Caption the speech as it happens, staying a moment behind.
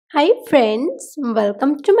Hi friends,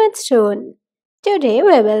 welcome to Mathstoon. Today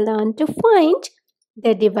we will learn to find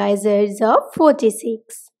the divisors of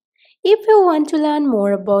 46. If you want to learn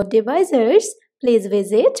more about divisors, please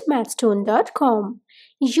visit mathstoon.com.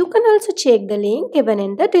 You can also check the link given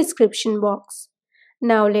in the description box.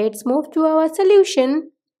 Now let's move to our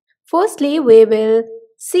solution. Firstly, we will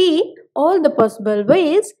see all the possible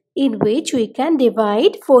ways in which we can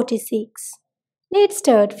divide 46. Let's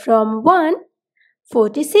start from 1.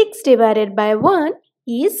 46 divided by 1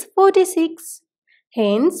 is 46.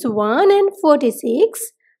 Hence 1 and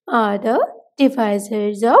 46 are the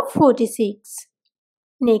divisors of 46.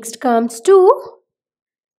 Next comes 2,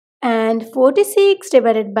 and 46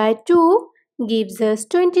 divided by 2 gives us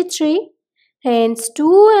 23. Hence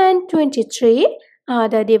 2 and 23 are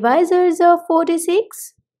the divisors of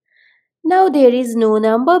 46. Now there is no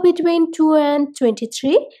number between 2 and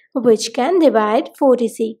 23 which can divide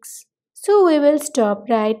 46. So we will stop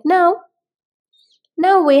right now.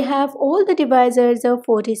 Now we have all the divisors of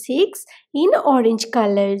 46 in orange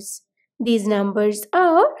colors. These numbers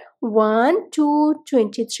are 1, 2,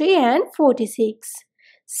 23 and 46.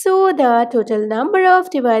 So the total number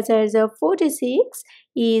of divisors of 46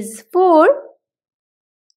 is 4.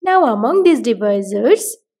 Now among these divisors,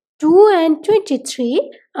 2 and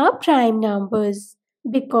 23 are prime numbers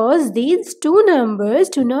because these two numbers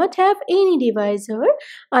do not have any divisor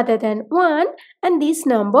other than 1 and this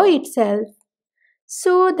number itself.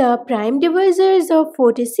 So the prime divisors of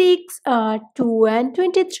 46 are 2 and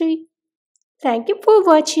 23. Thank you for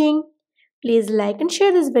watching. Please like and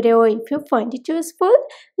share this video if you find it useful.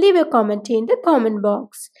 Leave a comment in the comment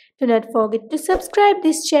box. Do not forget to subscribe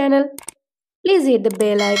this channel. Please hit the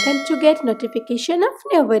bell icon to get notification of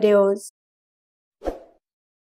new videos.